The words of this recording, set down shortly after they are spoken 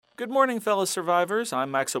Good morning, fellow survivors.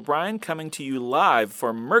 I'm Max O'Brien, coming to you live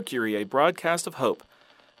for Mercury, a broadcast of hope.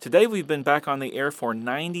 Today we've been back on the air for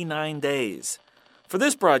 99 days. For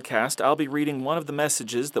this broadcast, I'll be reading one of the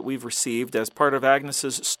messages that we've received as part of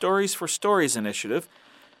Agnes's Stories for Stories initiative.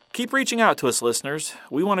 Keep reaching out to us, listeners.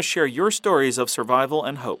 We want to share your stories of survival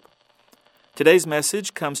and hope. Today's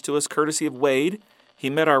message comes to us courtesy of Wade.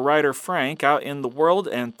 He met our writer Frank out in the world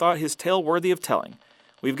and thought his tale worthy of telling.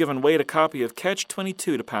 We've given Wade a copy of Catch-22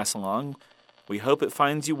 to pass along. We hope it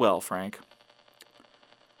finds you well, Frank.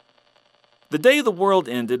 The day the world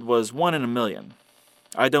ended was 1 in a million.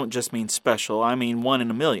 I don't just mean special, I mean 1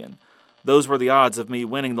 in a million. Those were the odds of me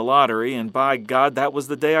winning the lottery, and by God, that was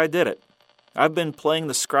the day I did it. I've been playing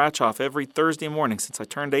the scratch off every Thursday morning since I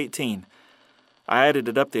turned 18. I added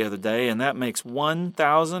it up the other day, and that makes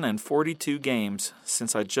 1,042 games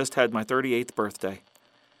since I just had my 38th birthday.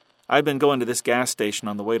 I'd been going to this gas station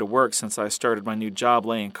on the way to work since I started my new job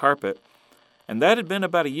laying carpet, and that had been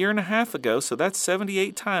about 1.5 years ago, so that's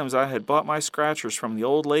 78 times I had bought my scratchers from the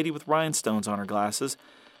old lady with rhinestones on her glasses,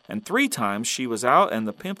 and 3 times she was out and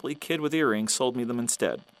the pimply kid with earrings sold me them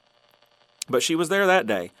instead. But she was there that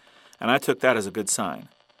day, and I took that as a good sign.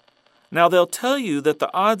 Now, they'll tell you that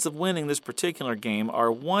the odds of winning this particular game are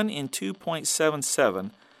 1 in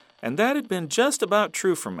 2.77, and that had been just about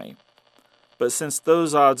true for me. But since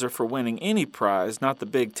those odds are for winning any prize, not the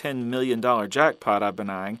big $10 million jackpot I've been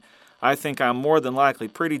eyeing, I think I'm more than likely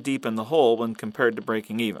pretty deep in the hole when compared to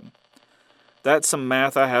breaking even. That's some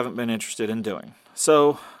math I haven't been interested in doing.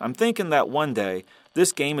 So I'm thinking that one day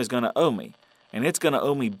this game is going to owe me, and it's going to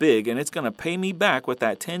owe me big, and it's going to pay me back with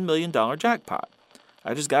that $10 million jackpot.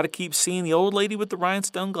 I just got to keep seeing the old lady with the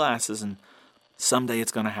rhinestone glasses, and someday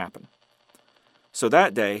it's going to happen. So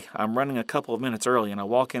that day, I'm running a couple of minutes early, and I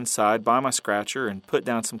walk inside, buy my scratcher, and put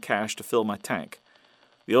down some cash to fill my tank.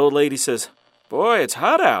 The old lady says, "Boy, it's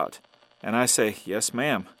hot out." And I say, "Yes,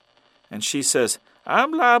 ma'am." And she says,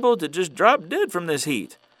 "I'm liable to just drop dead from this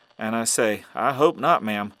heat." And I say, "I hope not,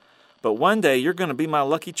 ma'am. But one day you're going to be my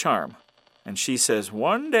lucky charm." And she says,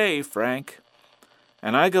 "One day, Frank."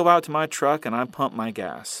 And I go out to my truck, and I pump my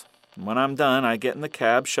gas. And when I'm done, I get in the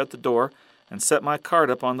cab, shut the door, and set my cart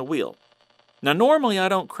up on the wheel. Now, normally I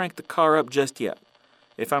don't crank the car up just yet.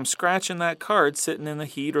 If I'm scratching that card sitting in the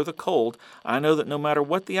heat or the cold, I know that no matter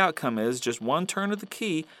what the outcome is, just one turn of the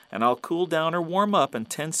key and I'll cool down or warm up, and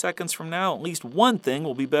 10 seconds from now, at least one thing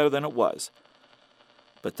will be better than it was.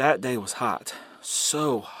 But that day was hot.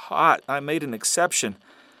 So hot, I made an exception.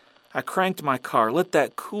 I cranked my car, let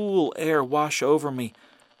that cool air wash over me,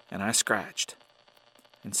 and I scratched.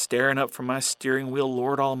 And staring up from my steering wheel,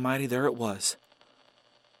 Lord Almighty, there it was.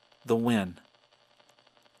 The win.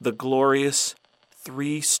 The glorious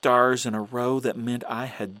 3 stars in a row that meant I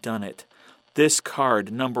had done it. This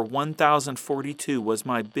card, number 1042, was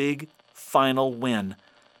my big final win.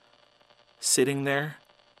 Sitting there,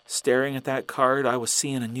 staring at that card, I was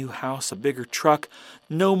seeing a new house, a bigger truck,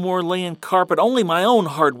 no more laying carpet, only my own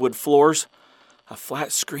hardwood floors, a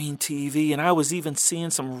flat screen TV, and I was even seeing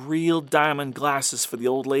some real diamond glasses for the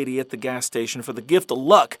old lady at the gas station for the gift of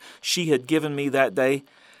luck she had given me that day.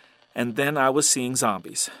 And then I was seeing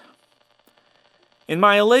zombies. In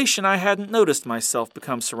my elation, I hadn't noticed myself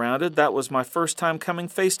become surrounded. That was my first time coming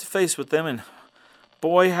face to face with them, and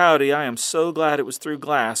boy howdy, I am so glad it was through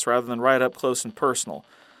glass rather than right up close and personal.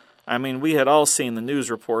 I mean, we had all seen the news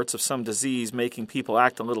reports of some disease making people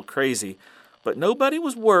act a little crazy, but nobody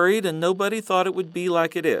was worried and nobody thought it would be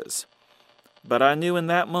like it is. But I knew in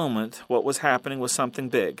that moment what was happening was something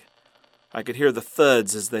big. I could hear the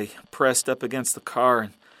thuds as they pressed up against the car,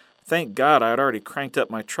 and thank God I had already cranked up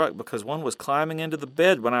my truck because one was climbing into the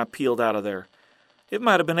bed when I peeled out of there. It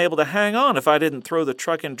might have been able to hang on if I didn't throw the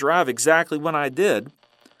truck in drive exactly when I did.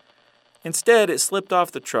 Instead, it slipped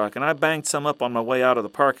off the truck, and I banged some up on my way out of the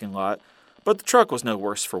parking lot, but the truck was no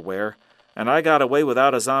worse for wear, and I got away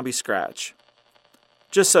without a zombie scratch.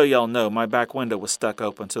 Just so y'all know, my back window was stuck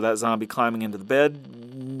open, so that zombie climbing into the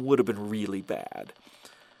bed would have been really bad.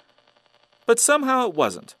 But somehow it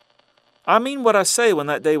wasn't. I mean what I say when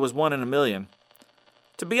that day was 1 in a million.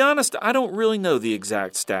 To be honest, I don't really know the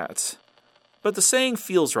exact stats, but the saying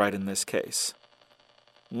feels right in this case.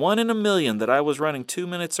 1 in a million that I was running 2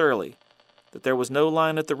 minutes early, that there was no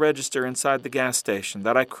line at the register inside the gas station,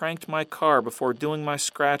 that I cranked my car before doing my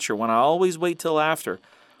scratcher when I always wait till after.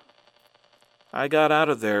 I got out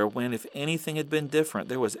of there when, if anything had been different,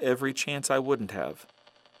 there was every chance I wouldn't have.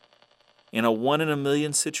 In a 1 in a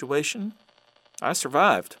million situation, I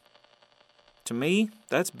survived. To me,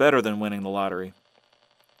 that's better than winning the lottery.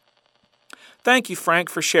 Thank you, Frank,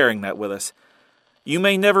 for sharing that with us. You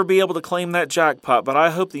may never be able to claim that jackpot, but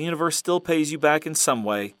I hope the universe still pays you back in some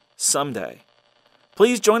way, someday.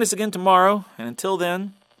 Please join us again tomorrow, and until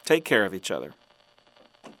then, take care of each other.